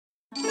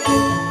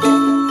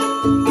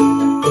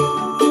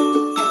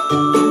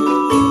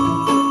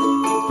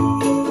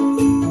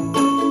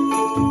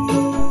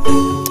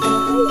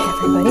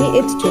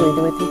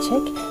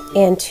Chick,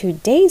 and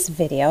today's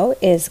video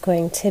is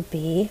going to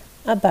be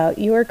about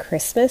your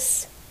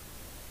Christmas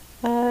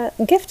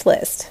gift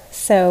list.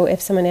 So if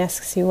someone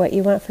asks you what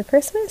you want for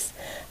Christmas,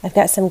 I've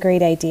got some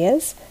great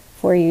ideas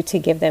for you to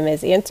give them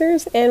as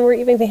answers, and we're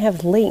even going to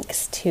have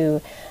links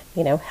to,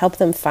 help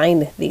them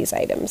find these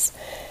items.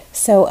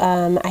 So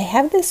I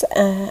have this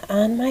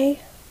on my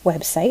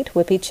website,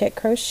 Whippy Chick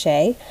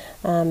Crochet.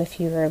 If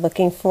you are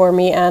looking for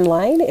me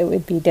online, it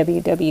would be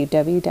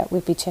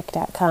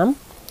www.whippychick.com.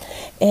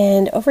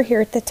 And over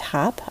here at the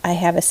top, I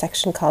have a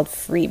section called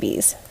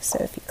Freebies. So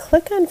if you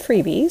click on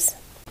Freebies,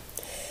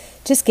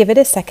 just give it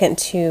a second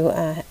to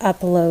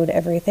upload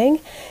everything.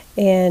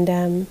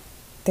 And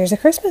there's a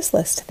Christmas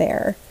list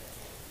there.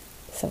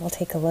 So we'll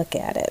take a look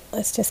at it.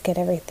 Let's just get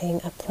everything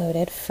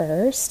uploaded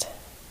first.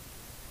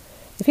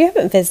 If you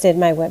haven't visited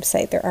my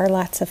website, there are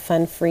lots of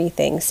fun free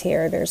things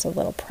here. There's a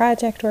little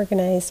project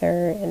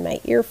organizer and my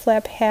ear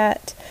flap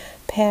hat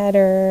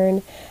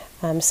pattern,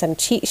 some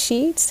cheat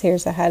sheets.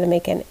 Here's how to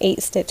make an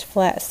 8-stitch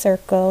flat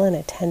circle and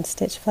a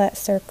 10-stitch flat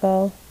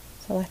circle.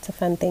 So lots of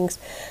fun things.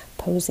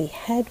 Posy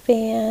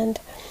headband.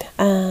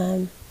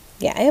 I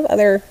have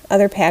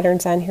other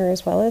patterns on here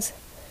as well as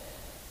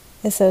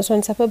those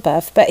ones up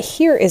above. But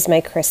here is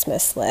my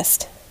Christmas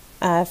list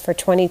for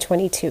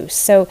 2022.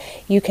 So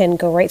you can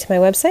go right to my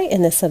website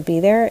and this will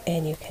be there,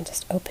 and you can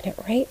just open it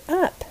right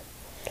up.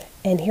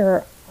 And here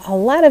are a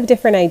lot of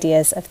different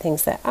ideas of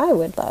things that I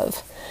would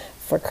love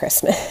for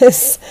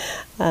Christmas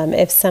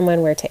if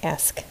someone were to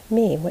ask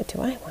me, what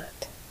do I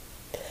want?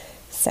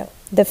 So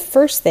the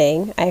first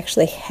thing, I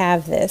actually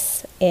have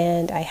this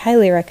and I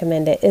highly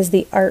recommend it, is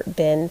the art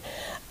bin.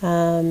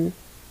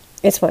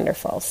 It's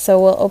wonderful. So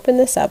we'll open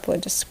this up. We'll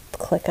just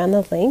click on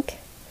the link.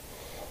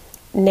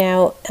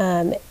 Now,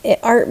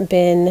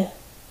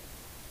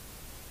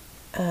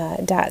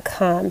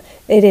 artbin.com,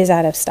 it is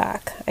out of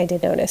stock. I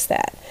did notice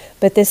that.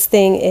 But this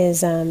thing is,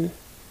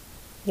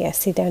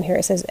 see down here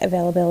it says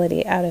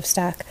availability out of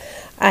stock.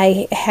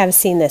 I have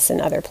seen this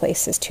in other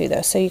places too,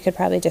 though, so you could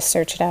probably just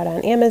search it out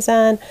on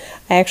Amazon.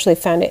 I actually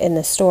found it in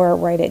the store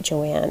right at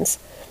Joann's.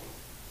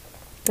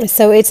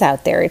 So it's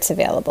out there, it's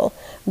available.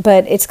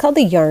 But it's called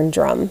the Yarn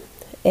Drum.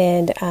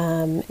 And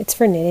it's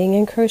for knitting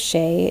and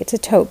crochet. It's a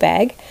tote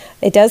bag.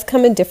 It does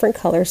come in different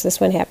colors. This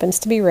one happens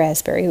to be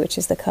raspberry, which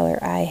is the color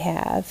I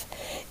have.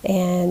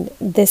 And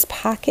this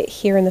pocket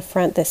here in the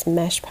front, this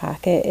mesh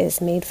pocket,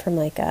 is made from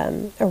like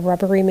a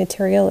rubbery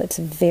material. It's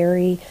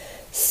very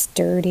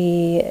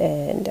sturdy,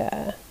 and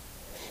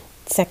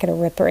it's not going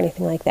to rip or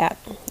anything like that.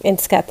 And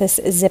it's got this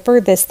zipper.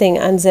 This thing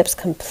unzips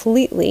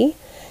completely,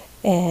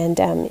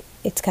 and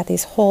it's got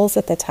these holes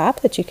at the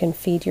top that you can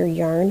feed your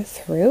yarn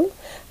through.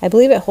 I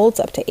believe it holds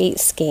up to 8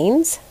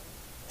 skeins,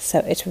 so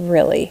it's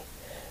really,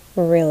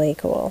 really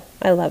cool.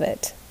 I love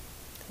it.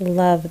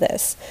 Love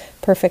this.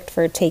 Perfect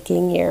for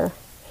taking your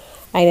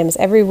items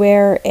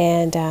everywhere,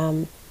 and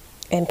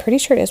pretty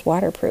sure it is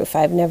waterproof.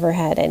 I've never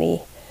had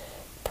any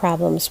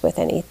problems with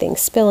anything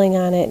spilling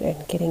on it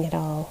and getting it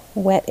all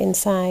wet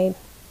inside.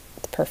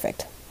 It's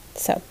perfect.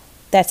 So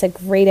that's a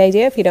great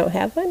idea. If you don't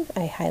have one,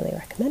 I highly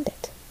recommend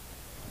it.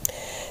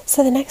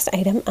 So the next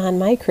item on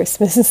my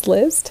Christmas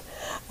list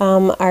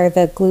are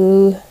the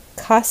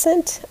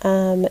glucosant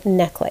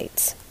neck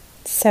lights.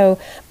 So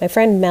my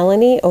friend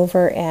Melanie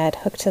over at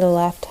Hook to the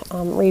Left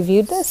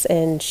reviewed this,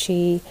 and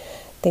she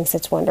thinks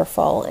it's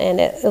wonderful, and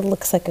it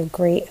looks like a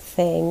great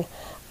thing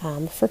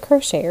for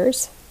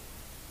crocheters.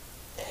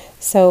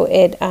 So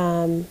it's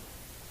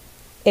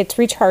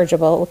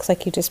rechargeable. It looks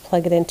like you just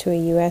plug it into a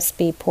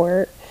USB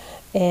port,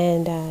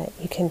 and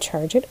you can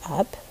charge it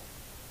up.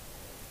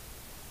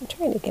 I'm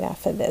trying to get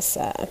off of this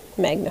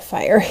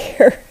magnifier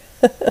here.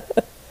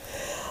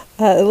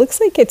 It looks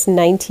like it's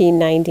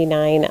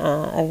 $19.99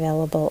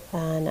 available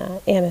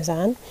on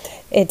Amazon.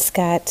 It's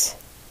got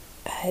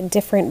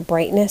different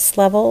brightness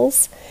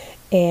levels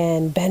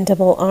and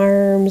bendable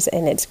arms,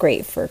 and it's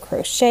great for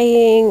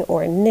crocheting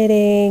or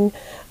knitting,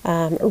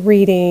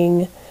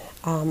 reading.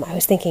 I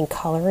was thinking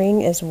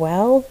coloring as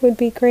well would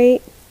be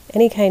great.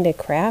 Any kind of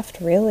craft,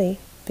 really,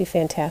 be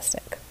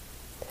fantastic.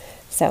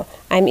 So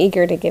I'm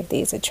eager to give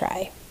these a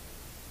try.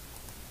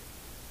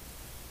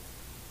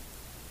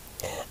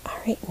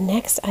 Alright,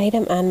 next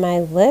item on my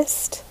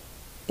list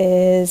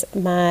is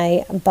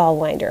my ball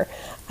winder.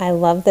 I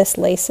love this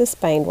laceless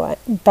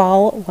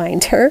ball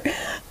winder.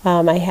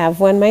 I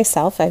have one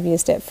myself. I've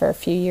used it for a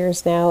few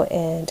years now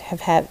and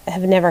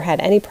have never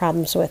had any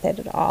problems with it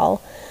at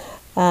all.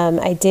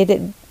 I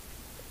did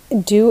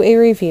do a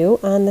review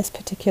on this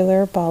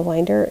particular ball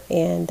winder,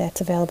 and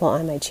that's available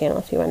on my channel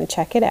if you want to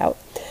check it out.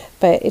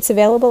 But it's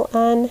available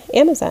on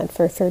Amazon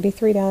for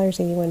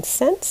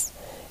 $33.81,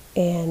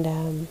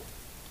 and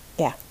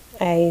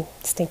I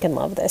stinking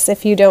love this.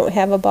 If you don't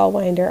have a ball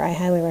winder, I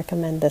highly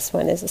recommend this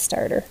one as a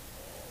starter.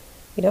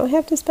 You don't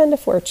have to spend a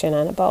fortune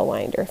on a ball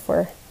winder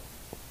for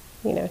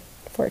it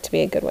to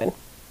be a good one.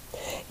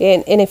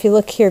 And if you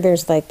look here,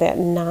 there's like that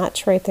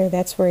notch right there.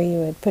 That's where you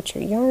would put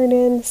your yarn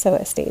in so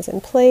it stays in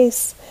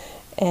place.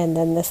 And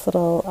then this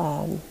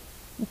little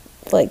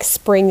like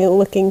spring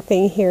looking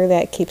thing here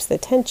that keeps the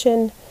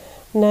tension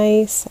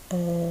nice,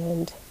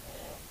 and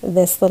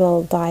this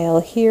little dial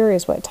here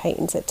is what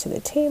tightens it to the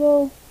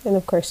table, and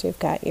of course you've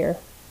got your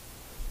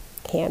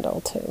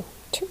handle to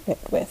turn it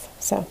with.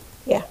 So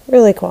yeah,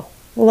 really cool.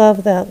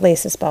 Love the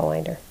laces ball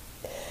winder.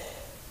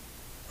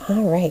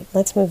 All right,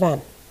 let's move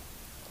on.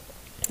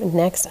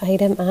 Next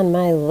item on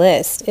my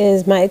list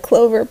is my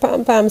clover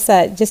pom-pom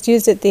set. Just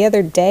used it the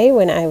other day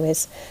when I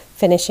was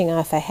finishing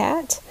off a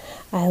hat.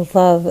 I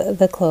love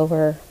the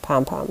clover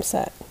pom-pom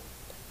set.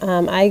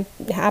 I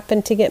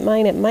happened to get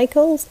mine at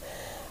Michael's,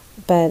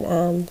 but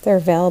they're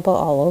available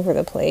all over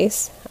the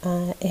place.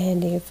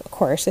 And of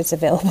course, it's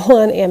available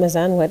on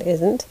Amazon. What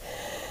isn't?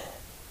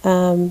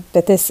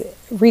 But this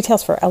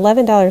retails for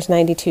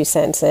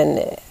 $11.92,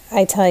 and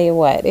I tell you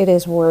what, it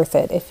is worth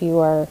it if you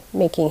are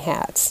making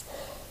hats,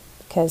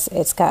 because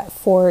it's got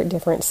 4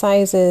 different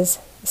sizes,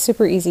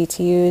 super easy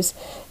to use.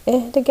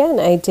 And again,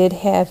 I did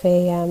have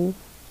a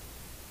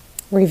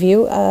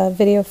review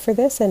video for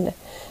this, and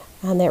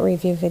on that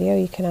review video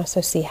you can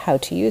also see how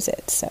to use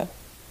it. So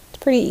it's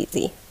pretty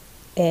easy,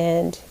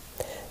 and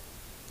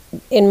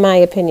in my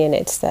opinion,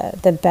 it's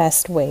the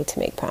best way to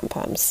make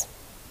pom-poms,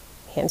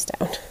 hands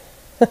down.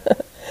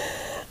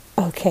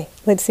 Okay,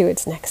 let's see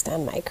what's next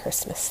on my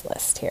Christmas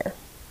list here.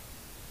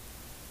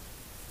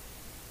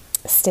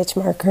 Stitch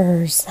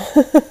markers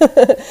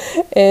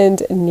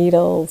and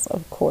needles,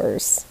 of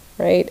course,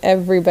 right?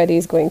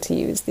 Everybody's going to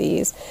use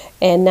these,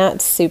 and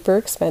not super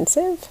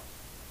expensive,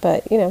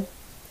 but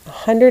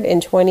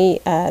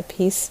 120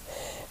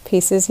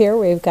 pieces here.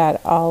 We've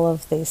got all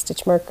of the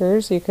stitch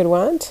markers you could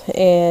want,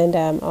 and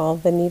all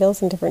of the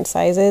needles in different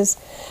sizes.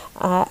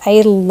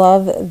 I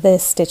love the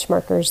stitch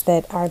markers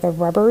that are the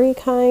rubbery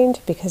kind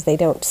because they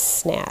don't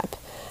snap.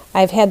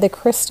 I've had the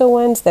crystal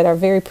ones that are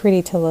very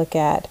pretty to look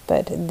at,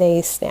 but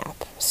they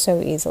snap so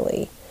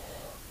easily.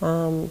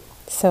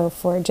 So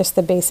for just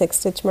the basic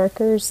stitch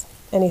markers,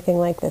 anything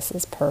like this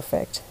is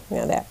perfect.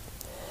 That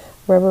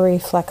rubbery,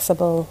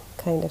 flexible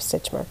kind of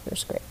stitch marker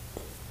is great.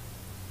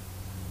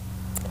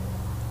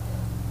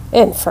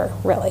 And for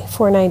really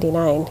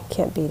 $4.99,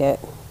 can't beat it,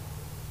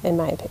 in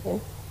my opinion.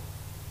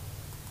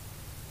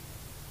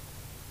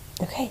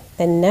 Okay,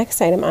 the next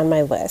item on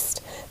my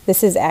list.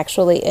 This is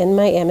actually in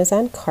my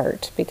Amazon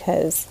cart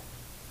because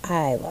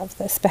I love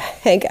this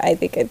bag. I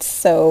think it's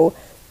so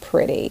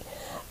pretty.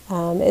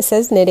 It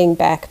says knitting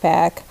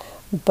backpack,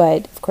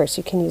 but of course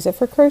you can use it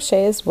for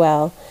crochet as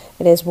well.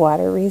 It is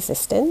water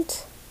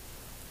resistant.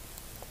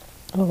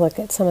 We'll look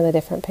at some of the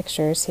different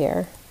pictures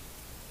here.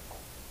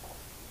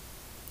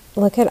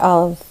 Look at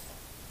all of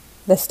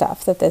the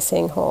stuff that this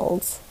thing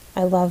holds.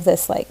 I love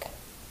this like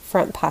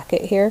front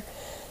pocket here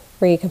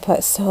where you can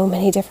put so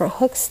many different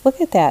hooks.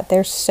 Look at that.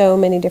 There's so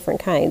many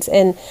different kinds.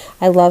 And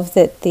I love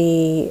that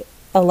the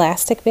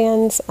elastic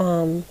bands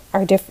are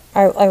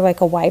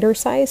like a wider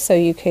size, so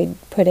you could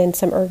put in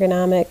some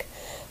ergonomic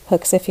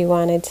hooks if you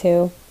wanted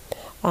to.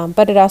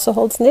 But it also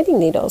holds knitting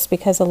needles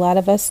because a lot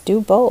of us do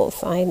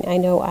both. I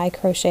know I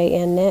crochet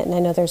and knit, and I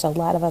know there's a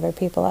lot of other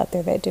people out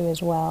there that do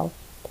as well.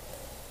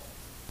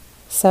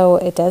 So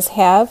it does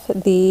have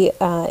the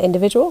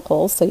individual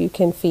holes so you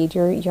can feed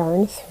your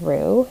yarn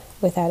through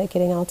without it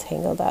getting all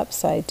tangled up.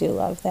 So I do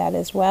love that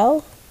as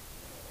well.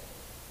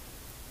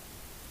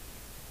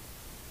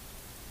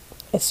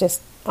 It's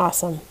just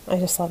awesome. I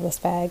just love this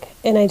bag.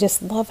 And I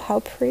just love how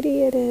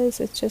pretty it is.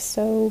 It's just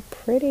so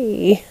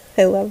pretty.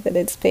 I love that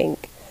it's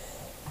pink.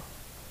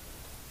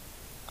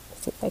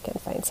 Let's see if I can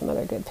find some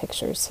other good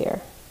pictures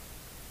here.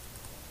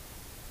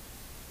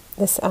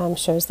 This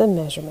shows the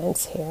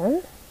measurements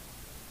here.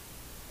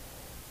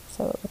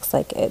 So it looks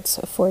like it's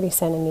 40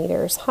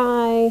 centimeters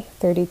high,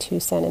 32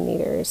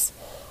 centimeters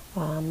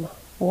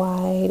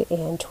wide,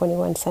 and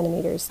 21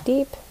 centimeters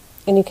deep.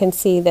 And you can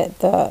see that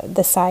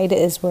the side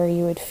is where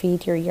you would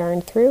feed your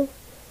yarn through.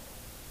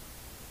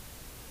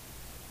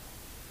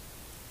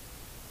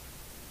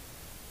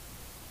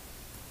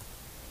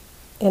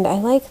 And I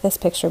like this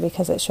picture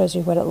because it shows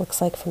you what it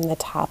looks like from the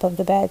top of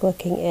the bag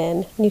looking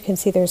in. And you can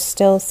see there's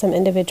still some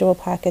individual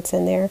pockets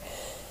in there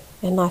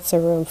and lots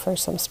of room for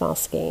some small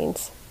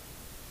skeins.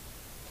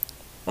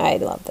 I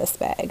love this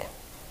bag.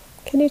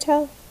 Can you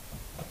tell?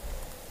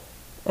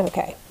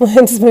 Okay,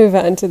 let's move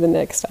on to the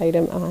next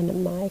item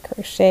on my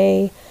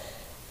crochet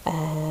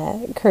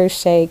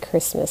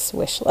Christmas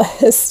wish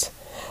list.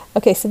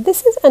 Okay, so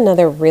this is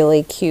another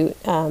really cute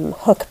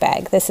hook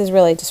bag. This is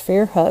really just for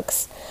your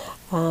hooks,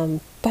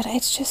 but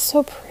it's just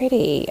so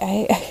pretty.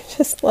 I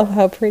just love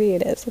how pretty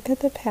it is. Look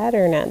at the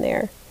pattern on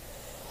there.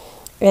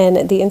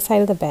 And the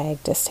inside of the bag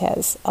just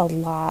has a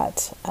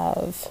lot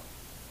of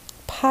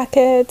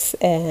pockets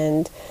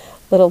and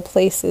little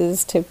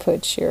places to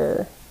put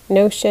your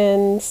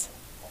notions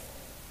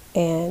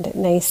and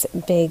nice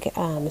big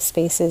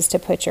spaces to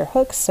put your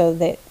hooks so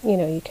that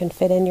you can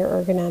fit in your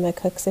ergonomic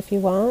hooks if you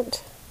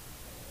want.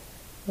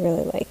 I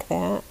really like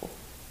that.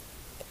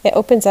 It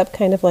opens up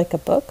kind of like a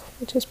book,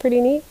 which is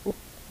pretty neat. I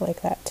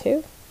like that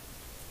too.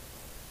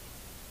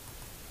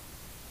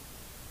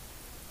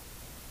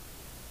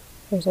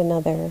 There's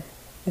another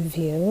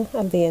view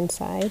of the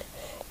inside,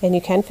 and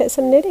you can fit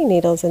some knitting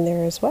needles in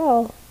there as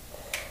well.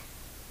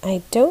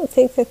 I don't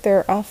think that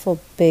they're awful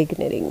big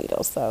knitting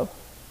needles though.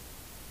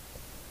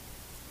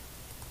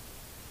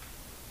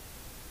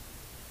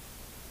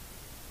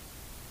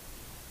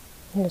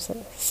 Here's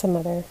some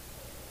other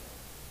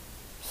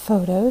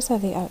photos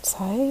of the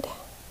outside.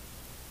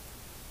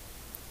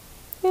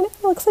 And it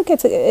looks like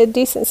it's a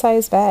decent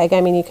sized bag.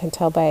 I mean, you can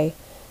tell by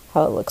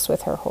how it looks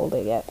with her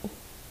holding it. So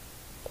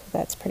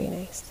that's pretty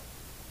nice.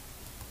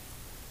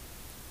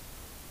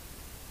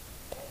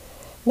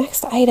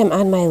 Next item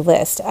on my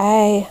list,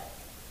 I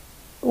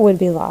would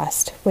be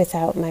lost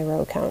without my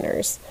row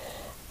counters.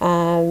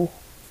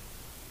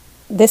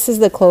 This is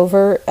the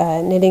Clover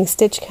knitting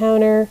stitch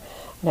counter.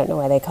 I don't know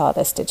why they call it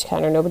a stitch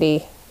counter.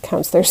 Nobody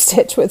counts their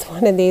stitch with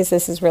one of these.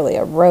 This is really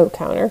a row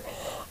counter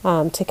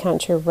to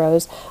count your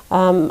rows.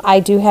 I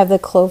do have the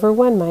Clover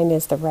one. Mine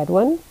is the red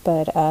one,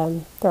 but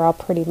they're all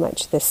pretty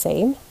much the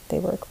same. They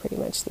work pretty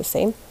much the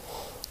same.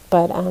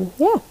 But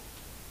yeah,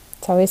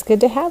 it's always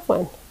good to have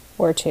one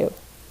or two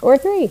or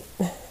three.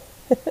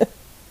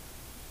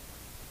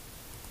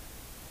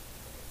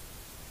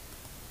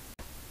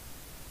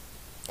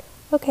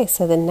 Okay,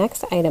 so the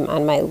next item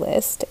on my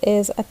list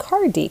is a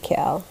car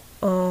decal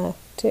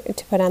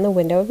to put on the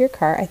window of your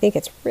car. I think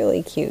it's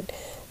really cute.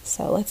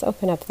 So let's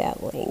open up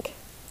that link.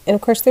 And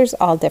of course, there's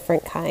all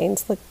different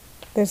kinds. Look,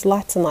 there's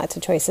lots and lots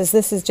of choices.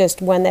 This is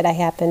just one that I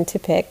happened to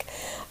pick,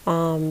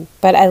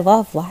 but I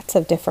love lots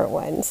of different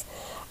ones.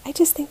 I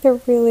just think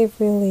they're really,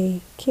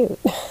 really cute.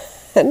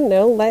 I don't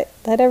know, let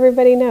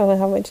everybody know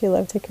how much you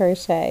love to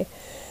crochet.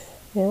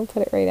 You know,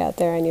 put it right out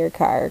there on your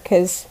car,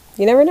 because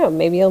you never know,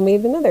 maybe you'll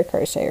meet another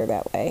crocheter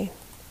that way.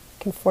 You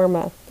can form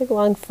a big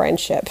long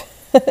friendship.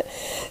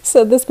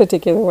 So this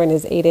particular one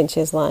is 8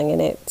 inches long,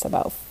 and it's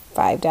about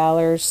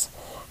 $5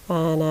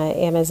 on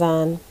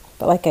Amazon.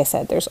 But like I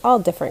said, there's all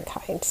different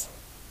kinds.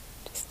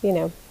 Just, you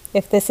know,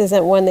 if this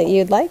isn't one that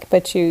you'd like,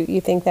 but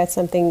you think that's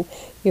something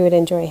you would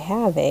enjoy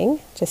having,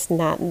 just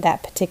not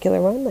that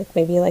particular one, like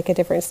maybe you like a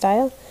different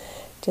style,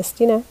 just,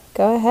 you know,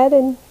 go ahead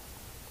and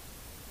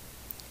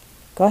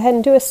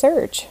do a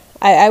search.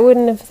 I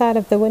wouldn't have thought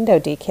of the window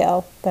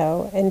decal,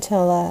 though,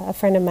 until a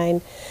friend of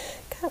mine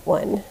got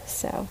one,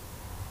 so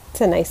it's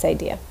a nice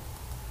idea.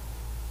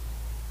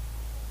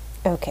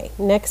 Okay,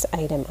 next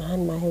item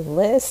on my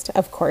list,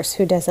 of course,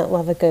 who doesn't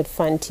love a good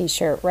fun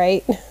t-shirt,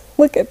 right?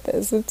 Look at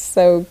this, it's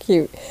so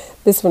cute.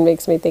 This one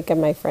makes me think of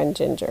my friend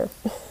Ginger.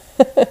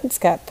 It's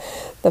got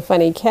the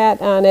funny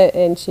cat on it,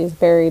 and she's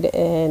buried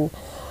in,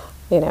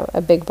 you know,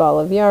 a big ball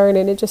of yarn,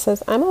 and it just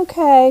says, "I'm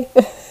okay."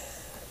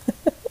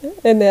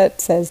 And that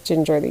says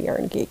Ginger the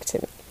Yarn Geek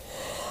to me.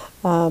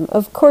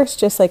 Of course,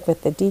 just like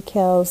with the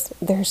decals,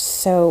 there's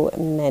so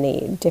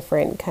many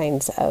different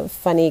kinds of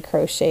funny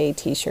crochet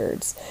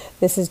t-shirts.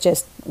 This is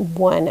just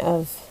one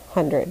of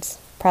hundreds,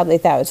 probably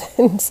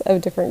thousands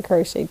of different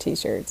crochet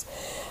t-shirts.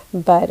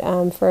 But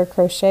for a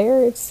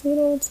crocheter, it's, you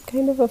know, it's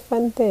kind of a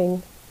fun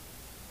thing.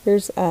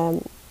 Here's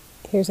a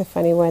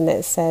funny one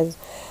that says,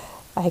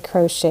 "I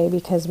crochet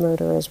because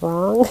murder is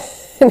wrong."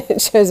 And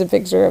it shows a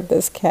picture of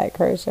this cat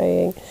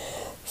crocheting.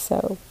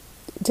 So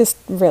just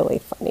really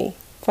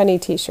funny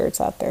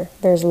t-shirts out there.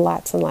 There's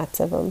lots and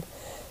lots of them.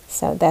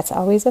 So that's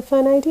always a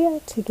fun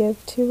idea to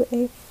give to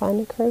a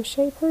fun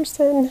crochet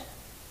person.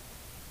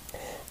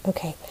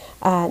 Okay,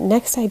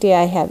 next idea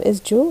I have is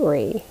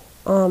jewelry.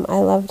 I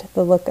loved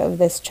the look of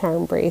this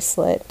charm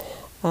bracelet,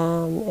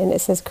 and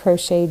it says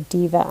Crochet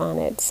Diva on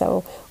it.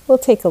 So we'll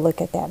take a look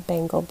at that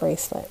bangle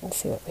bracelet and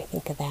see what we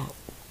think of that.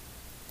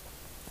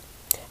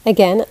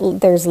 Again,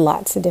 there's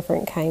lots of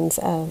different kinds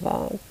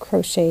of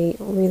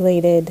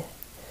crochet-related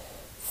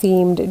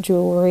themed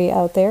jewelry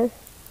out there.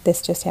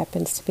 This just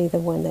happens to be the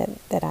one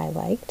that I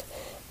liked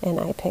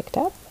and I picked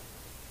up.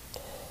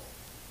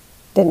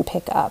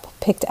 Picked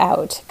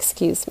out,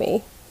 excuse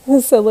me.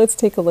 So let's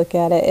take a look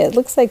at it. It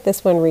looks like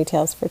this one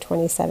retails for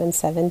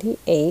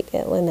 $27.78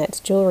 at Lynette's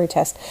Jewelry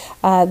Test.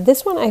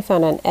 This one I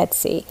found on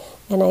Etsy,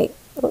 and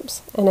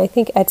I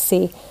think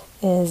Etsy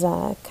is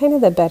kind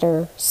of the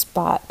better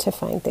spot to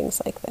find things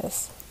like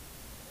this.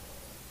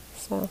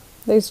 So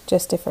there's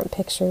just different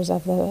pictures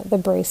of the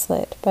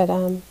bracelet, but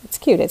it's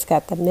cute. It's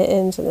got the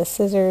mittens and the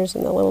scissors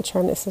and the little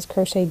charm that says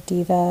Crochet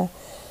Diva,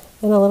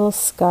 and a little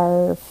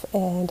scarf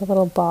and a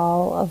little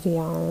ball of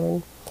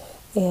yarn,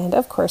 and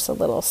of course a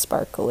little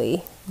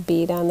sparkly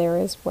bead on there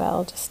as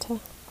well, just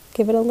to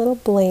give it a little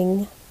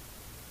bling.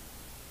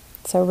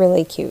 So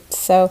really cute.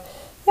 So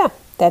yeah,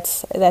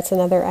 that's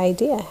another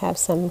idea. Have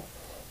some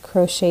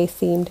crochet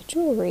themed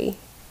jewelry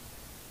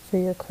for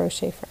your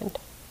crochet friend.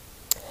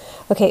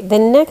 Okay, the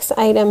next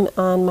item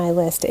on my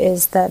list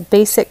is the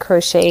Basic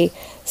Crochet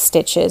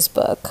Stitches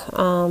book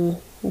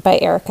by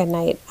Erica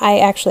Knight. I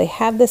actually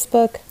have this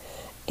book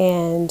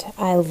and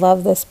I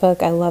love this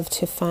book. I love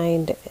to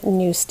find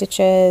new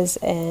stitches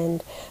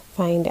and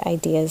find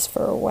ideas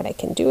for what I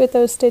can do with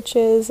those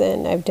stitches,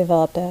 and I've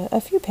developed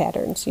a few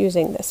patterns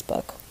using this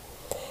book.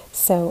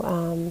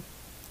 So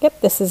yep,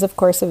 this is of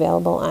course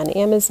available on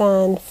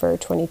Amazon for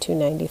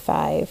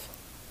 $22.95.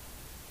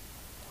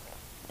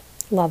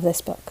 Love this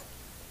book.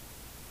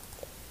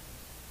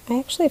 I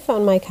actually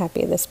found my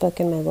copy of this book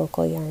in my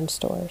local yarn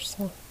store.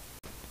 So,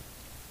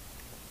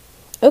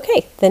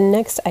 okay, the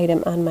next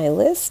item on my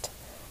list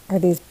are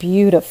these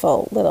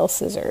beautiful little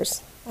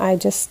scissors. I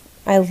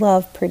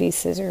love pretty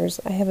scissors.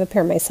 I have a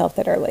pair myself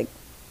that are like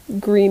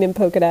green and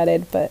polka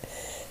dotted, but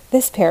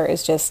this pair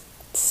is just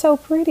so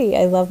pretty.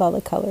 I love all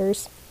the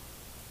colors.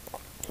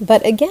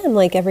 But again,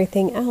 like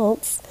everything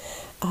else,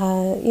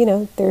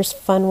 there's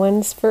fun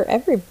ones for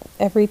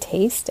every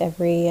taste,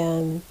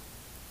 every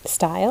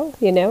style.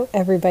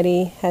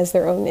 Everybody has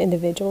their own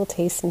individual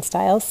tastes and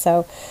styles.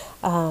 So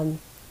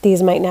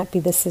these might not be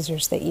the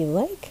scissors that you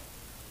like,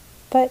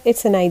 but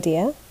it's an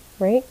idea,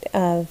 right?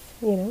 If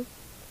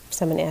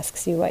someone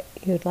asks you what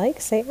you'd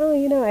like, say,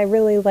 oh, I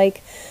really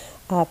like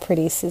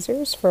pretty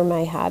scissors for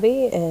my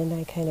hobby, and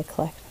I kind of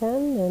collect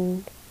them.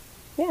 And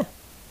yeah,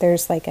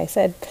 there's, like I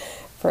said,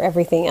 for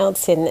everything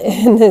else in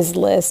this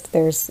list,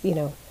 there's,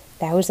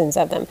 thousands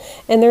of them.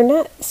 And they're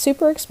not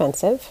super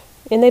expensive,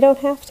 and they don't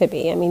have to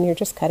be. I mean, you're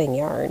just cutting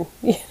yarn,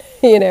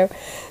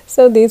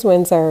 So these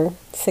ones are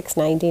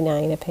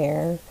 $6.99 a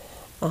pair.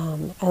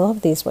 I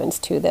love these ones,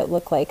 too, that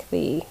look like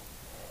the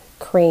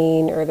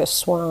crane or the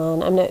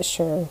swan. I'm not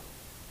sure,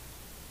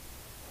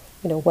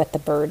 what the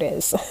bird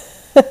is.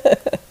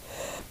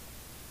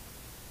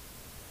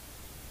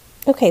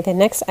 Okay, the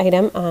next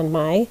item on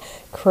my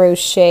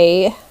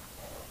crochet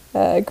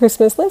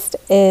Christmas list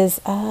is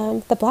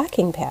the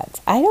blocking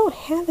pads. I don't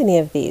have any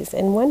of these,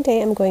 and one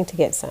day I'm going to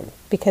get some,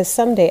 because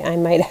someday I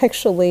might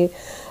actually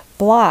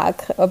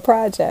block a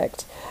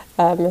project.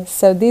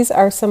 So these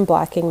are some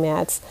blocking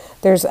mats.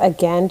 There's,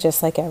 again,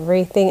 just like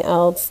everything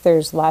else,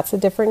 there's lots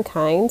of different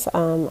kinds.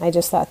 I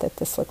just thought that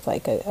this looked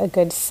like a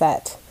good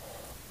set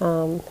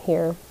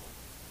here.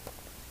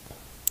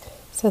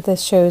 So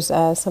this shows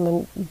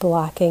someone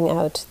blocking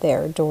out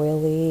their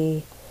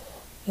doily,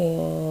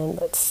 and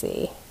let's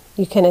see.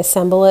 You can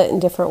assemble it in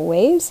different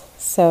ways.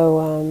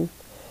 So,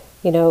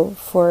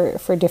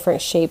 for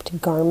different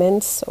shaped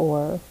garments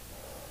or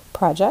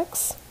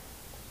projects.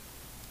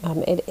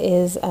 It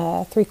is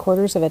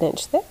 3/4 of an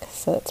inch thick,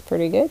 so that's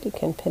pretty good. You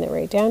can pin it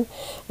right down.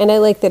 And I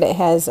like that it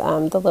has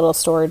the little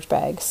storage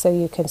bags, so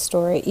you can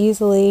store it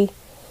easily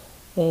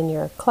in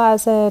your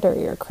closet or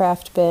your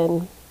craft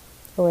bin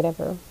or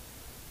whatever.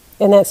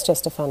 And that's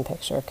just a fun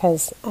picture,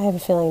 because I have a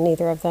feeling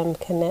neither of them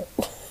can knit.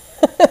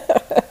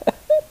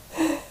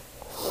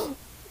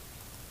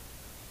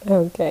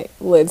 Okay,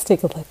 let's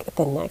take a look at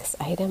the next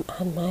item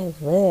on my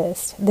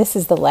list. This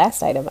is the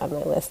last item on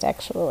my list,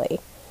 actually.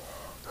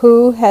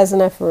 Who has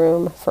enough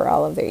room for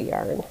all of their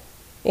yarn?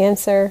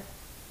 Answer,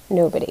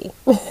 nobody.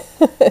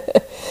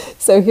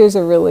 So here's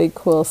a really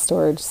cool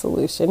storage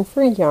solution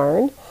for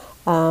yarn.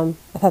 I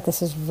thought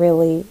this was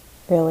really,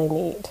 really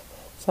neat.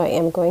 So I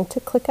am going to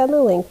click on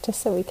the link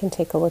just so we can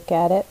take a look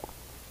at it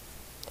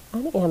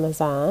on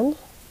Amazon.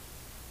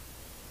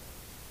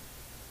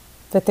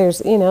 But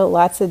there's,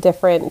 lots of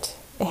different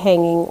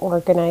hanging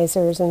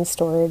organizers and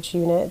storage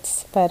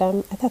units. But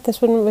I thought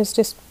this one was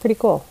just pretty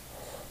cool.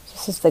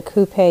 This is the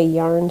Coupe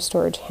yarn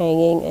storage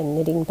hanging and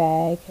knitting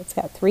bag. It's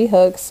got 3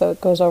 hooks, so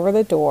it goes over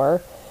the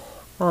door.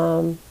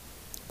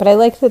 But I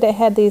liked that it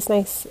had these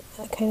nice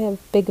kind of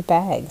big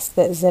bags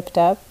that zipped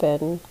up,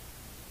 and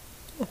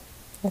yeah,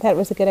 I thought it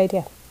was a good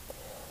idea.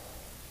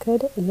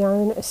 Good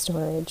yarn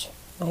storage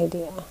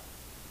idea.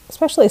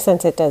 Especially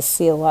since it does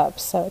seal up,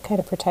 so it kind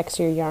of protects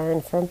your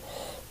yarn from,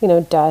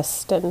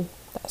 dust and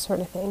that sort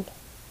of thing.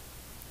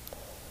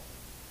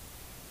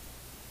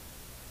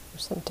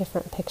 There's some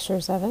different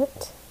pictures of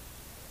it.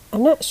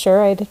 I'm not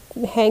sure I'd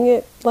hang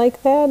it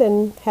like that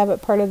and have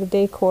it part of the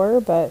decor,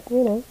 but,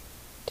 to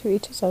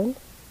each his own.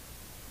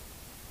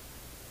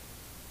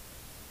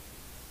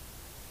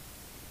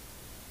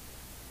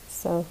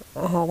 So,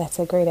 that's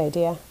a great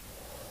idea.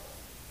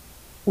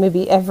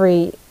 Maybe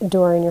every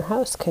door in your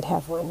house could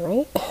have one,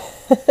 right?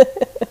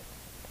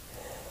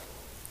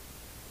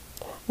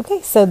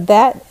 Okay, so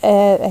that,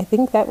 I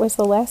think that was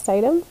the last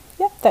item.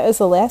 Yep, that was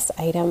the last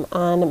item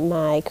on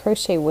my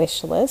crochet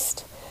wish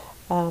list,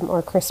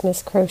 or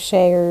Christmas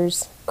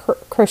crocheters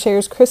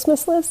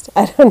Christmas list?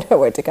 I don't know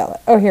what to call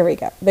it. Oh, here we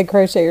go. The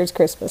Crocheters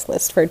Christmas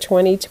list for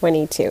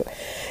 2022.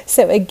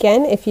 So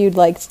again, if you'd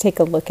like to take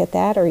a look at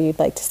that, or you'd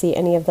like to see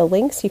any of the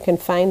links, you can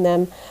find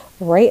them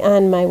right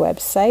on my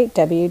website,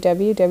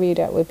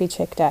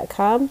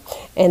 www.wimpychick.com.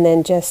 And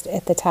then just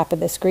at the top of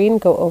the screen,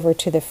 go over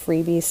to the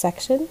freebies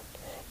section,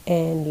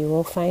 and you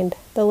will find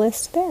the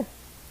list there.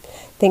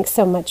 Thanks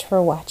so much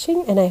for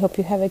watching, and I hope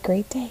you have a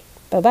great day.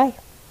 Bye-bye.